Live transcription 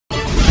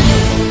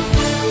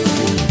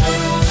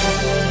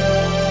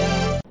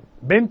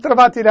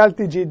Bentrovati dal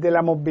TG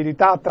della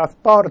mobilità,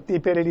 trasporti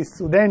per gli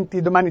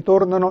studenti. Domani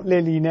tornano le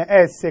linee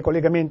S,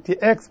 collegamenti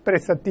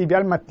express attivi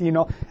al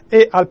mattino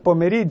e al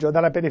pomeriggio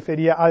dalla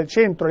periferia al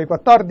centro. Le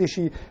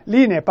 14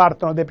 linee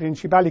partono dai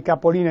principali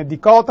capolinee di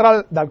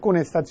Cotral, da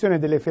alcune stazioni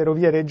delle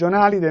ferrovie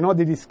regionali, dai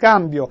nodi di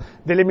scambio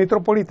delle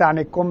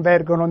metropolitane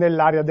convergono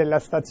nell'area della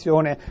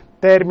stazione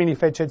Termini,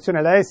 fa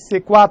eccezione la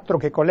S4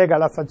 che collega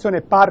la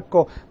stazione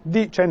Parco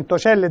di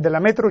Centocelle della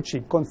metro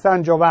C con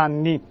San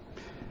Giovanni.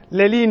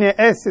 Le linee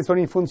S sono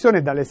in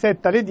funzione dalle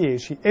 7 alle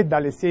 10 e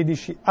dalle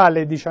 16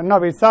 alle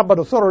 19 il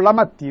sabato, solo la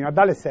mattina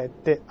dalle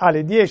 7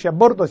 alle 10. A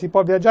bordo si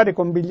può viaggiare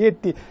con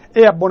biglietti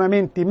e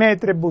abbonamenti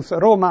Metrebus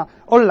Roma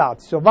o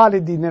Lazio,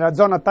 validi nella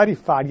zona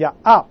tariffaria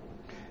A.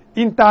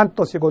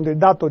 Intanto, secondo il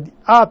dato di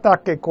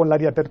ATAC, con la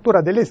riapertura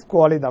delle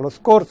scuole dallo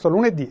scorso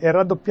lunedì è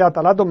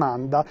raddoppiata la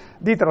domanda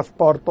di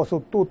trasporto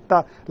su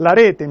tutta la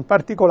rete, in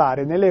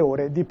particolare nelle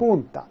ore di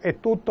punta. È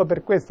tutto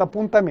per questo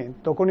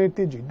appuntamento con il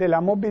TG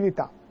della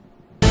mobilità.